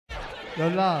Yo,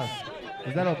 Laz,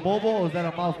 is that a bobo or is that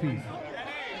a mouthpiece?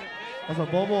 That's a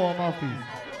bobo or a mouthpiece?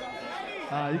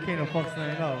 You can't fuck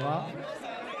something up, huh?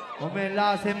 My man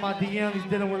Laz hit my DM, he's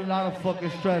dealing with a lot of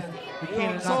fucking stress. He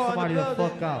can't knock somebody the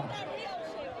fuck out.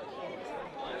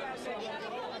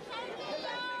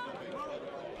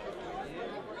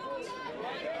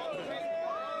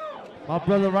 My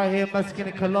brother right here, Mexican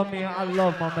and Colombian, I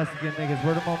love my Mexican niggas,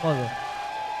 word of my mother.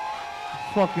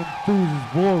 Fucking dudes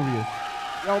is warriors.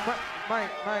 Yo, Mike,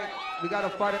 we got a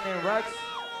fighter named Rex.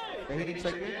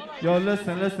 Yo,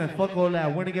 listen, fuck all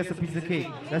that. Winner gets a piece of cake.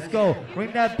 Let's go.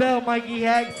 Ring that bell, Mikey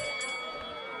Hags.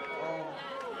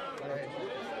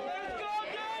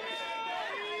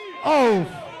 Oh,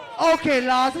 okay,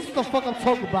 Laz, this is what the fuck I'm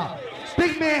talking about.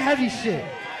 Big man heavy shit.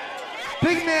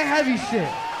 Big man heavy shit.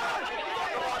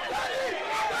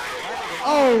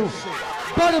 Oh,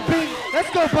 Butterbean. Let's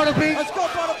go, Butterbean. Let's go,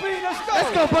 Butterbean. Let's go.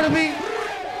 Let's go, Butterbean.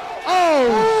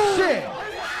 Oh, shit.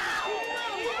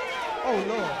 Oh,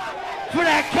 Lord. For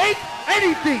that cake,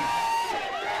 anything.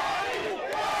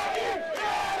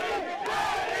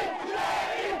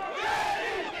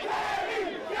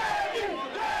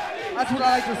 That's what I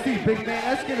like to see, big man.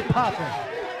 Let's get it poppin'.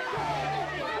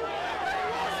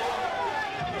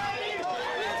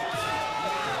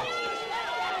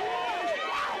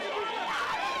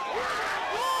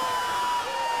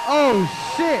 Oh,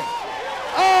 shit.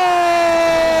 Oh,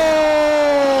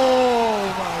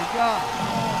 my God.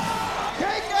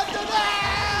 Cake after that!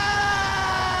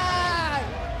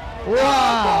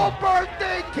 Wow. No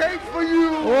birthday cake for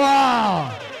you!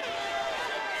 Wow.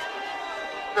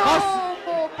 No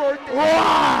more birthday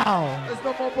Wow. cake. There's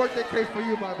no more birthday cake for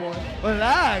you, my boy.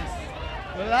 Relax.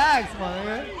 Relax, my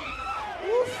nigga.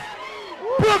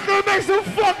 Brooklyn, make some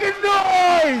fucking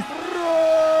noise!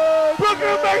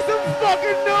 Brooklyn, make some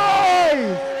fucking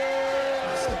noise!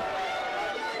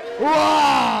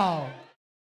 Wow!